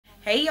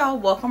Hey y'all,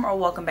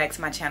 welcome back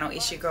to my channel.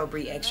 It's your girl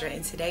Bree Extra,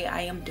 and today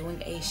I am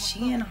doing a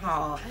Shein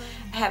haul.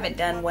 I haven't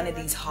done one of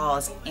these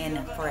hauls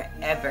in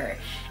forever,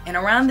 and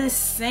around this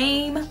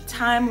same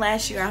time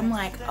last year I'm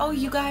like, oh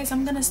you guys,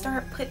 I'm gonna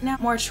start putting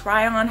out more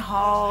try on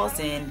hauls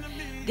and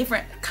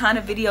different kind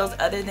of videos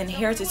other than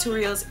hair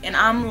tutorials, and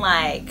I'm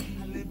like,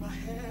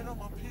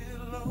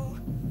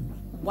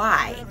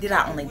 why did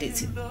I only do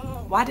two?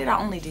 Why did I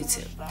only do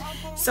two?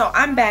 So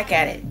I'm back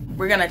at it.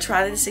 We're gonna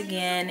try this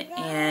again,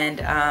 and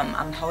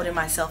I'm holding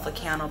myself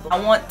accountable. I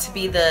want to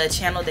be the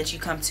channel that you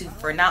come to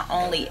for not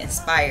only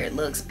inspired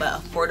looks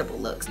but affordable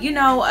looks. You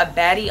know, a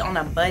baddie on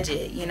a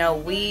budget. You know,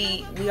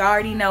 we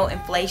already know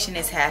inflation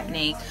is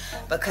happening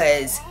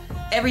because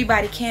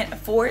everybody can't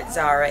afford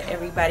Zara,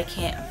 everybody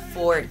can't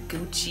afford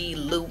Gucci,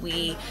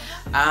 Louis,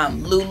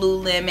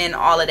 Lululemon,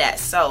 all of that.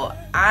 So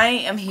I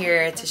am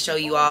here to show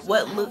you all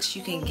what looks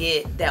you can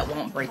get that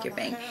won't break your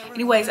bank.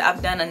 Anyways,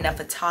 I've done enough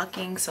of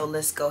talking, so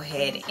let's go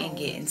ahead and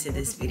get into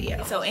this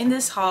video. So in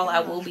this haul, I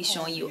will be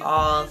showing you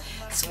all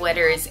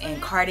sweaters and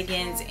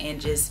cardigans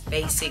and just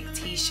basic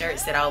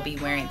t-shirts that I'll be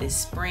wearing this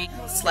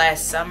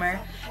spring/summer.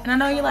 And I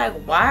know you're like,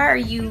 why are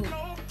you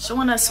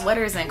showing us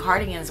sweaters and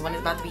cardigans when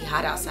it's about to be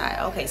hot outside?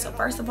 Okay, so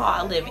first of all,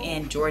 I live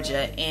in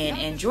Georgia, and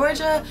in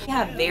Georgia we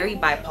have very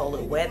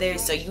bipolar weather,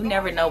 so you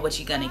never know what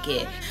you're gonna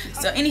get.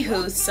 So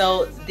anywho,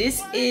 so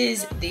this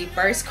is the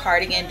first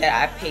cardigan that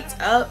I picked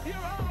up.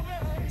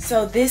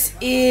 So this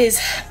is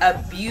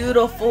a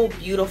beautiful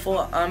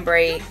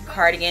ombre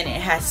cardigan.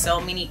 It has so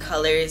many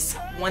colors.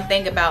 One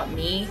thing about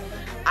me,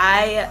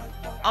 I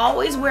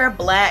always wear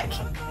black,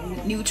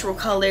 neutral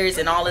colors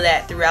and all of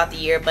that throughout the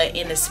year, but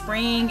in the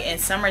spring and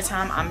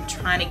summertime I'm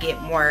trying to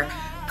get more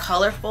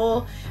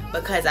colorful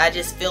because I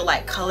just feel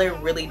like color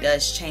really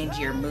does change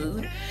your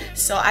mood.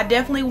 So I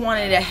definitely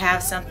wanted to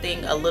have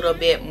something a little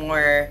bit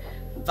more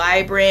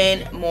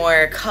vibrant,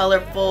 more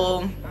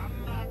colorful,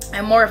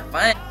 and more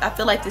fun. I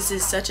feel like this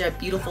is such a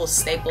beautiful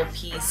staple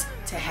piece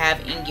to have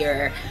in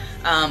your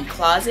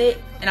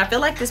closet, and I feel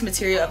like this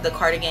material of the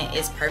cardigan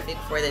is perfect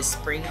for the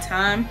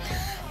springtime.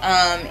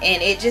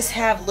 And it just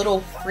have little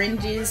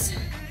fringes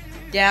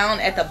down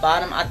at the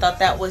bottom. I thought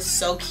that was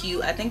so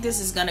cute. I think this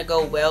is gonna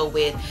go well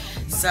with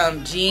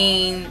some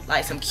jeans,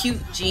 like some cute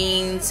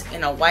jeans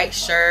and a white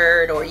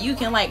shirt, or you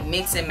can like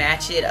mix and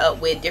match it up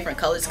with different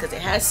colors because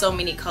it has so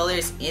many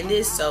colors in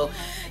this, so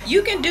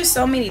you can do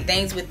so many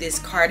things with this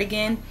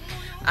cardigan.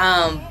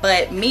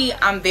 But me,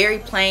 I'm very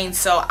plain,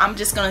 so I'm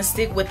just gonna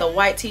stick with a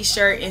white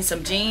t-shirt and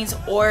some jeans,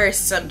 or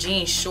some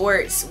jean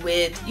shorts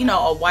with, you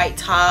know, a white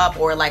top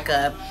or like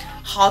a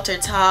halter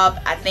top.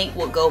 I think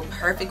will go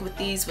perfect with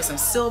these with some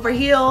silver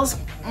heels.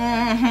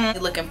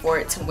 Looking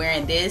forward to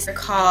wearing this. It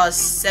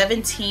costs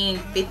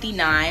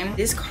 $17.59.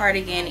 This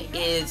cardigan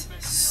is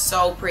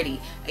so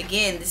pretty.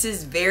 Again, this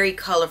is very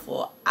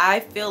colorful. I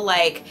feel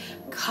like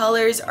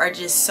colors are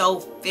just so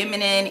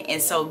feminine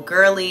and so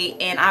girly,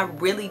 and I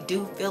really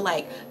do feel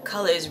like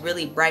colors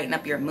really brighten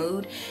up your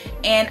mood,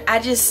 and I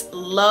just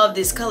love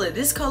this color.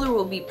 This color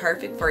will be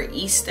perfect for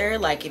Easter.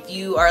 Like if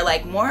you are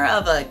like more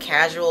of a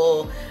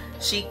casual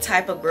chic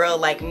type of girl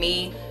like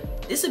me,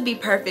 this would be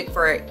perfect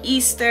for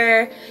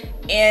Easter.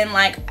 And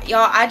like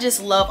y'all, I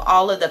just love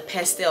all of the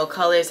pastel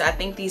colors. I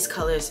think these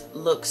colors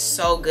look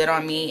so good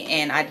on me,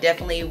 and I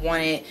definitely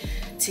wanted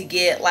to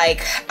get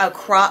like a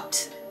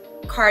cropped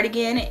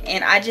cardigan,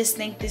 and I just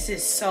think this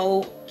is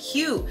so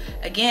cute.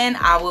 Again,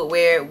 I would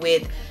wear it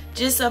with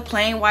just a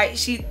plain white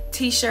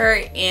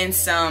t-shirt and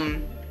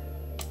some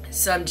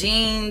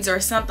jeans or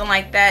something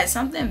like that,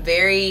 something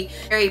very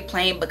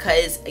plain,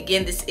 because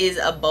again, this is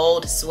a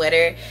bold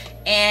sweater,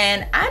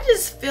 and I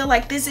just feel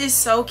like this is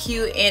so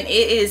cute, and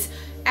it is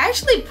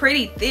actually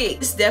pretty thick.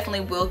 This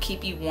definitely will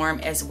keep you warm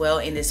as well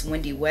in this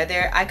windy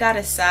weather. I got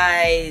a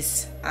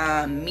size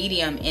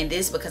medium in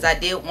this because I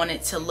did want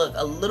it to look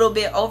a little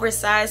bit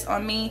oversized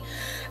on me,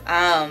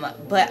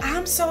 but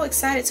I'm so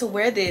excited to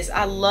wear this.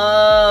 I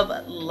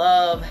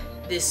love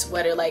this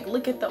sweater. Like,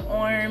 look at the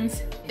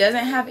arms. It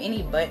doesn't have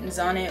any buttons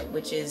on it,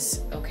 which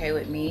is okay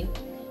with me.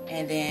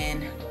 And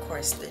then of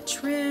course the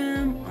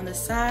trim on the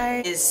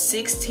side is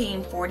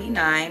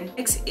 $16.49.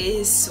 Next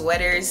is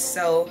sweaters.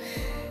 So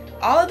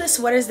all of the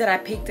sweaters that I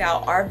picked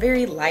out are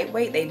very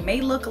lightweight. They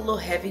may look a little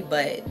heavy,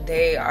 but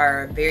they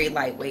are very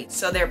lightweight,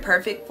 so they're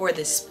perfect for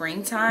the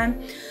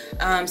springtime.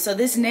 So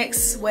this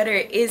next sweater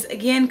is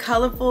again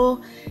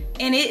colorful,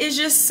 and it is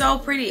just so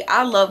pretty.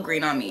 I love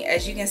green on me.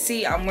 As you can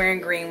see, I'm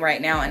wearing green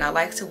right now, and I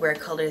like to wear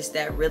colors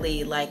that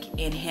really like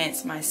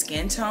enhance my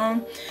skin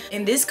tone,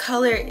 and this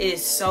color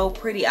is so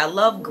pretty. I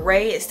love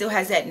gray. It still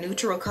has that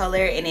neutral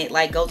color, and it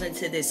like goes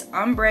into this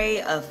ombre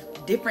of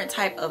different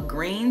type of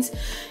greens,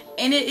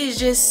 and it is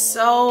just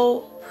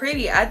so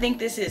pretty. I think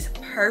this is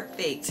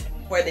perfect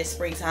for this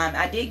springtime.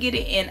 I did get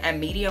it in a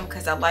medium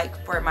because I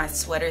like for my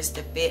sweaters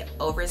to fit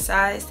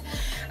oversized.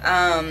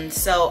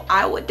 So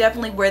I would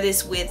definitely wear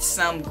this with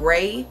some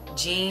gray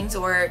jeans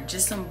or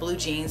just some blue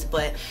jeans,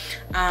 but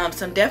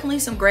definitely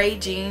some gray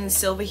jeans,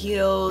 silver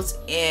heels,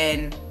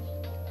 and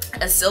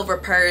a silver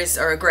purse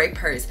or a gray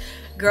purse.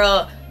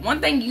 Girl,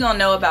 one thing you gonna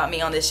know about me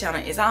on this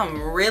channel is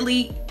I'm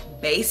really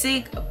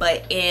basic,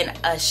 but in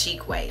a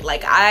chic way.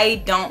 Like, I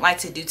don't like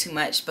to do too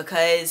much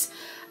because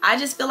I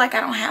just feel like I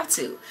don't have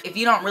to. If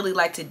you don't really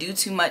like to do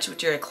too much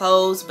with your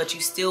clothes, but you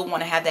still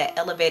want to have that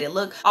elevated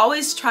look,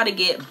 always try to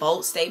get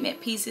bold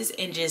statement pieces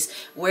and just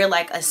wear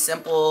like a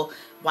simple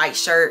white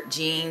shirt,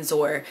 jeans,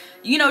 or,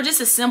 you know, just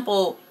a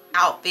simple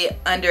outfit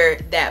under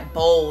that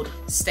bold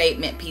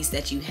statement piece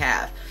that you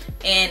have.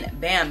 And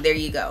bam, there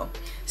you go.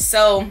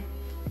 So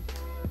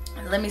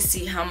let me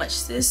see how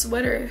much this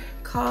sweater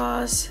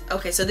costs.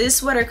 Okay, so this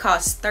sweater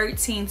costs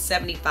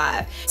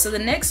 $13.75. So the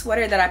next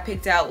sweater that I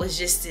picked out was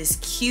just this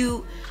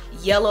cute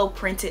yellow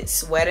printed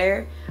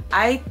sweater.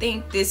 I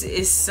think this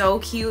is so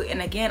cute,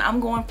 and again,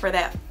 I'm going for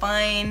that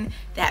fun,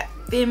 that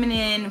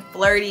feminine,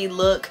 flirty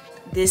look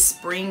this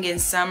spring and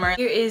summer.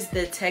 Here is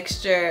the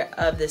texture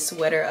of the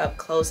sweater up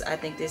close. I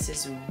think this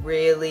is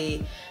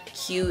really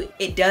cute.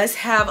 It does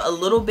have a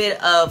little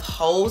bit of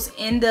holes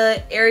in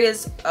the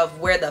areas of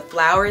where the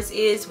flowers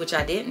is, which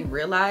I didn't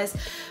realize,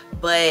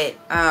 but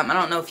I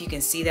don't know if you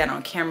can see that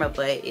on camera,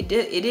 but it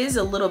is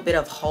a little bit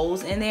of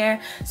holes in there,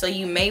 so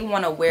you may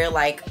want to wear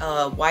like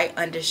a white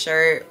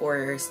undershirt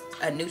or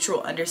a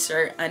neutral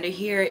undershirt under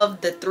here. Of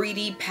the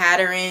 3D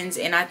patterns,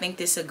 and I think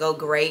this would go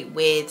great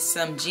with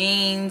some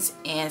jeans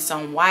and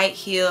some white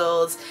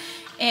heels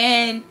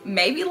and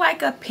maybe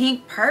like a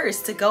pink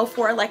purse to go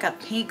for like a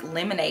pink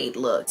lemonade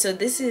look. So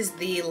this is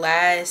the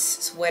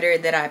last sweater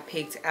that I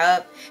picked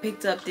up.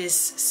 Picked up this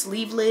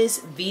sleeveless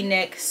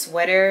v-neck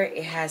sweater.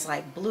 It has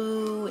like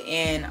blue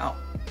and a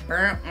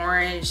burnt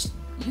orange.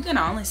 You can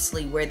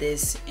honestly wear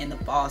this in the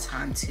fall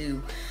time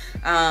too.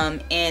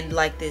 And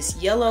like this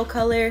yellow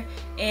color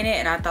in it,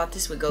 and I thought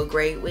this would go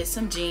great with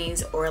some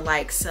jeans or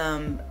like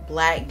some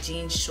black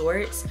jean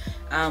shorts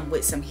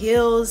with some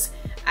heels.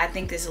 I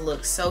think this will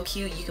look so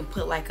cute. You can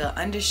put like a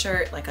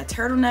undershirt, like a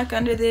turtleneck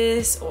under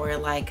this, or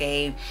like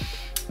a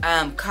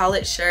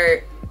collared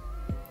shirt,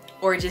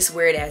 or just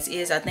wear it as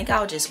is. I think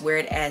I'll just wear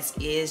it as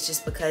is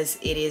just because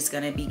it is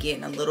gonna be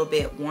getting a little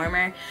bit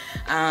warmer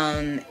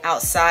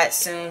outside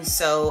soon.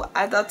 So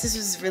I thought this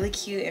was really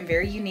cute and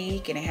very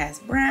unique, and it has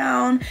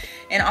brown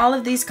and all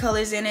of these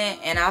colors in it,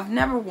 and I've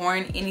never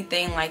worn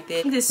anything like this.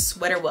 I think this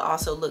sweater will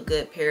also look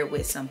good paired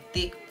with some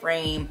thick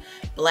frame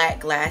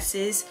black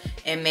glasses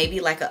and maybe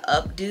like a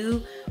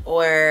updo,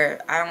 or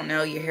I don't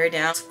know, your hair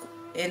down.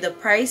 And the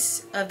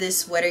price of this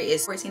sweater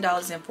is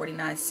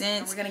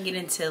 $14.49. We're gonna get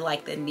into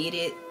like the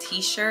knitted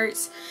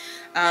t-shirts.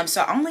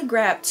 So I only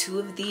grabbed 2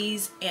 of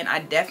these, and I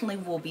definitely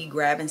will be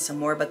grabbing some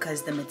more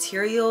because the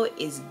material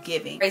is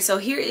giving. Right, so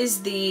here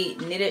is the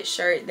knitted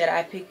shirt that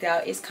I picked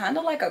out. It's kind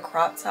of like a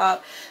crop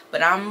top,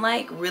 but I'm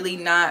like really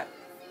not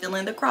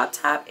feeling the crop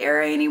top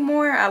era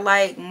anymore. I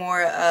like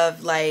more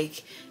of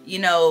like, you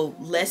know,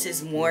 less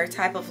is more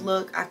type of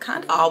look. I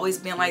kind of always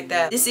been like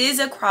that. This is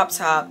a crop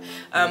top,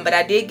 but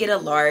I did get a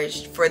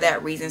large for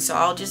that reason, so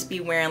I'll just be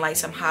wearing like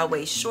some high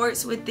waist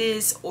shorts with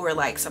this, or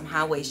like some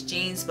high waist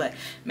jeans, but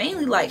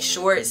mainly like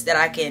shorts that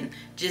I can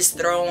just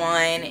throw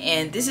on.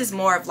 And this is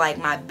more of like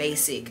my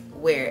basic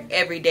wear,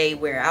 everyday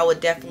wear. I would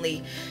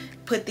definitely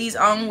put these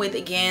on with,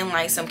 again,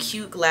 like some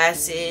cute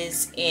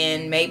glasses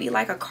and maybe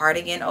like a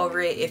cardigan over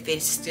it if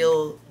it's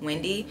still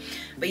windy.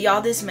 But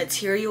y'all, this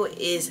material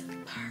is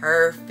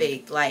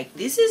perfect. Like,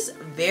 this is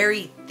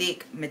very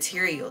thick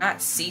material,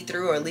 not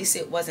see-through, or at least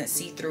it wasn't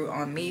see-through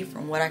on me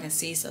from what I can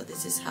see. So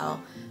this is how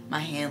my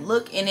hand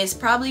look, and it's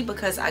probably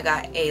because I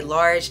got a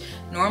large.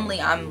 Normally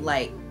I'm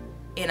like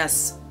in a,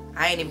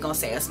 I ain't even gonna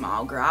say a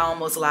small, girl, I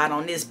almost lied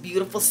on this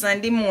beautiful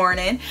Sunday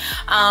morning.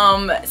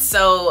 I'm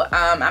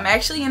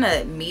actually in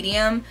a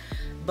medium,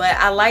 but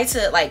I like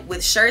to, like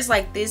with shirts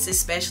like this,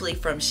 especially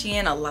from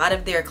Shein, a lot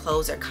of their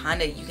clothes are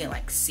kind of, you can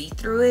like see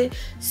through it.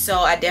 So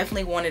I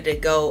definitely wanted to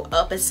go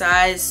up a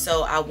size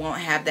so I won't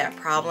have that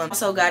problem.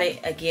 Also got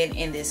it again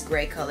in this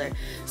gray color.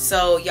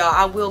 So y'all,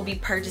 I will be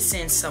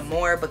purchasing some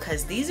more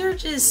because these are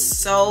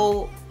just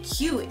so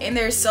cute and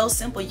they're so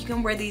simple. You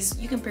can wear these,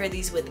 you can pair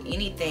these with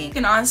anything. You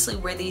can honestly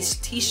wear these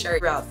t-shirts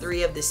throughout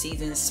 3 of the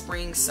seasons,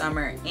 spring,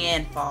 summer,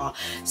 and fall.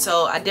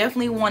 So I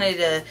definitely wanted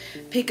to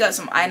pick up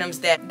some items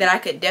that I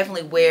could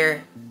definitely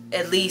wear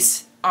at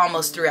least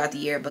almost throughout the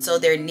year. But so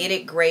they're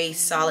knitted gray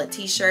solid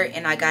t-shirt,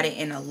 and I got it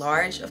in a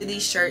large.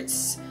 These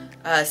shirts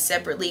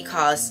separately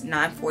cost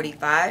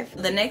 $9.45.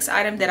 The next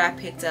item that I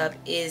picked up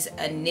is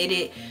a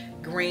knitted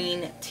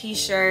green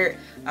t-shirt.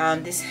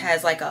 This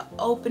has like a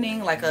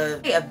opening, like a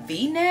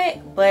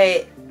v-neck,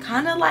 but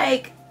kind of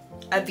like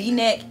a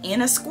v-neck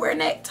and a square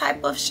neck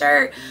type of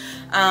shirt.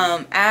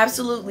 I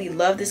absolutely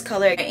love this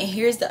color. And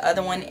here's the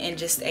other one in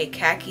just a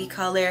khaki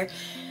color.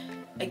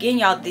 Again,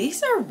 y'all,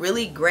 these are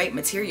really great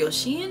material.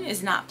 Shein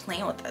is not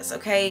playing with us,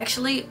 okay? I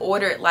actually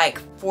ordered like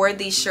 4 of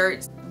these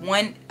shirts,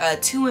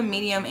 2 in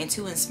medium and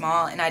 2 in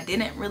small, and I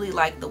didn't really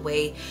like the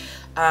way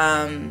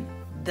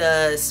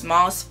the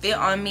smalls fit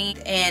on me.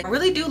 And I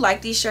really do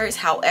like these shirts.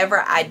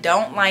 However, I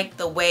don't like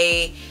the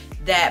way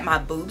that my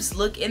boobs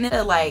look in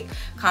it, like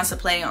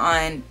contemplating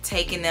on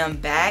taking them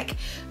back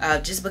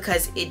just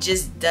because it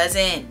just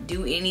doesn't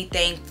do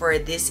anything for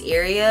this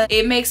area.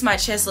 It makes my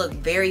chest look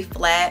very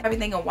flat. I'm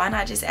thinking, why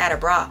not just add a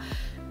bra?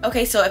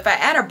 Okay, so if I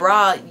add a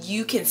bra,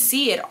 you can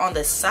see it on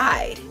the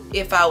side.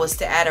 If I was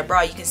to add a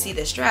bra, you can see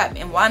the strap.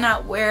 And why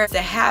not wear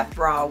the half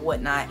bra or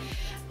whatnot?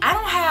 I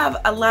don't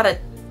have a lot of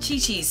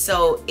chi-chis,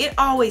 so it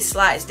always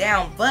slides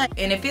down,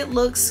 and if it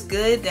looks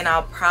good, then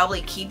I'll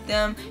probably keep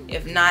them.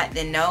 If not,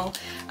 then no.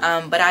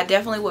 But I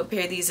definitely would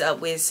pair these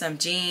up with some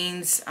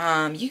jeans.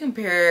 You can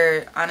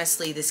pair,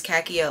 honestly, this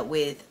khaki up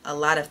with a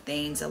lot of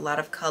things, a lot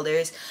of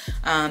colors,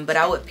 but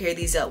I would pair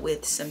these up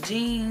with some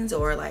jeans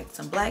or like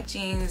some black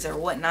jeans or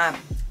whatnot,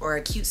 or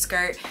a cute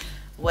skirt,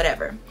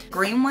 whatever.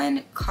 Green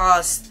one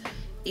cost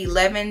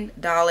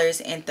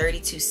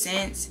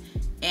 $11.32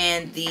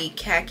 and the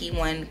khaki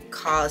one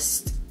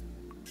cost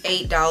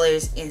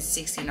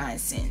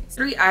 $8.69.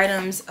 3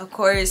 items. Of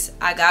course,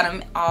 I got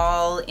them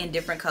all in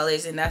different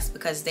colors, and that's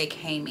because they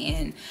came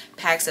in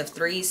packs of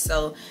 3.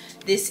 So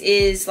this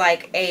is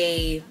like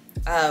a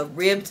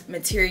ribbed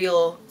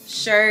material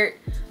shirt,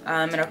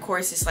 and of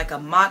course it's like a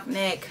mock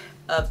neck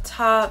up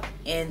top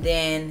and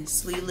then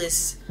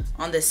sleeveless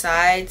on the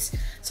sides.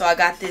 So I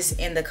got this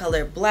in the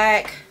color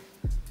black,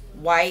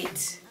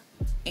 white,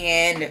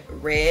 and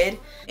red.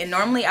 And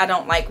normally I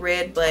don't like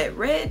red, but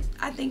red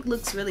I think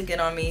looks really good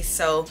on me.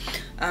 So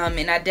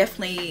and I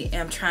definitely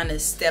am trying to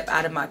step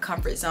out of my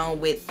comfort zone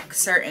with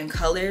certain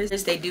colors.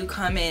 They do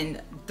come in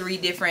 3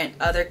 different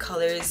other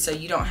colors, so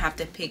you don't have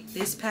to pick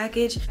this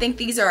package. I think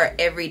these are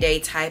everyday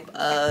type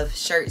of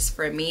shirts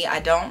for me. I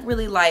don't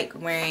really like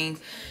wearing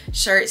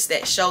shirts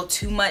that show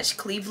too much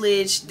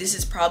cleavage. This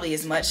is probably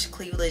as much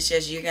cleavage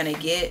as you're gonna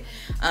get,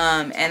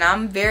 and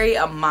I'm very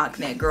a mock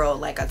neck girl.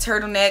 Like a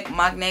turtleneck,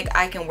 mock neck,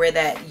 I can wear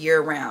that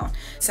year round.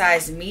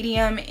 Size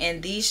medium,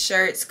 and these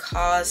shirts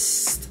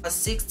cost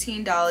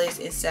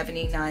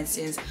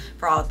 $16.79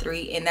 for all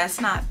 3, and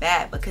that's not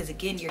bad because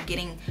again, you're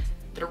getting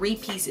 3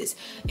 pieces.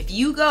 If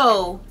you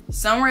go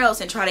somewhere else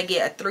and try to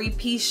get a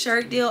 3-piece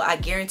shirt deal, I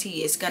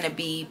guarantee it's gonna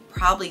be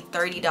probably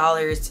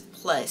 $30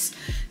 plus.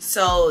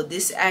 So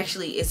this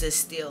actually is a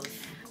steal.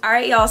 All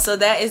right, y'all, so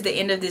that is the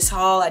end of this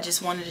haul. I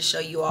just wanted to show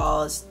you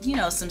all, you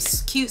know, some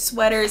cute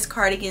sweaters,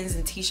 cardigans,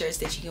 and t-shirts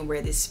that you can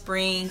wear this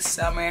spring,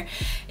 summer.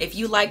 If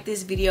you like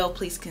this video,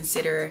 please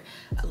consider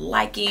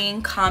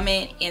liking,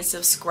 comment, and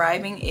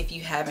subscribing if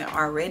you haven't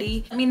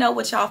already. Let me know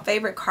what y'all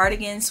favorite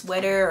cardigan,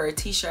 sweater, or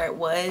t-shirt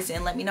was,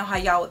 and let me know how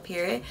y'all would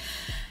pair it.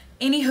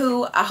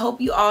 Anywho, I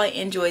hope you all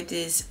enjoyed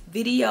this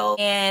video,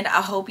 and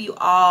I hope you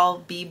all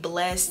be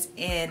blessed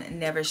and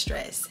never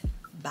stressed.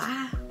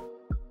 Bye.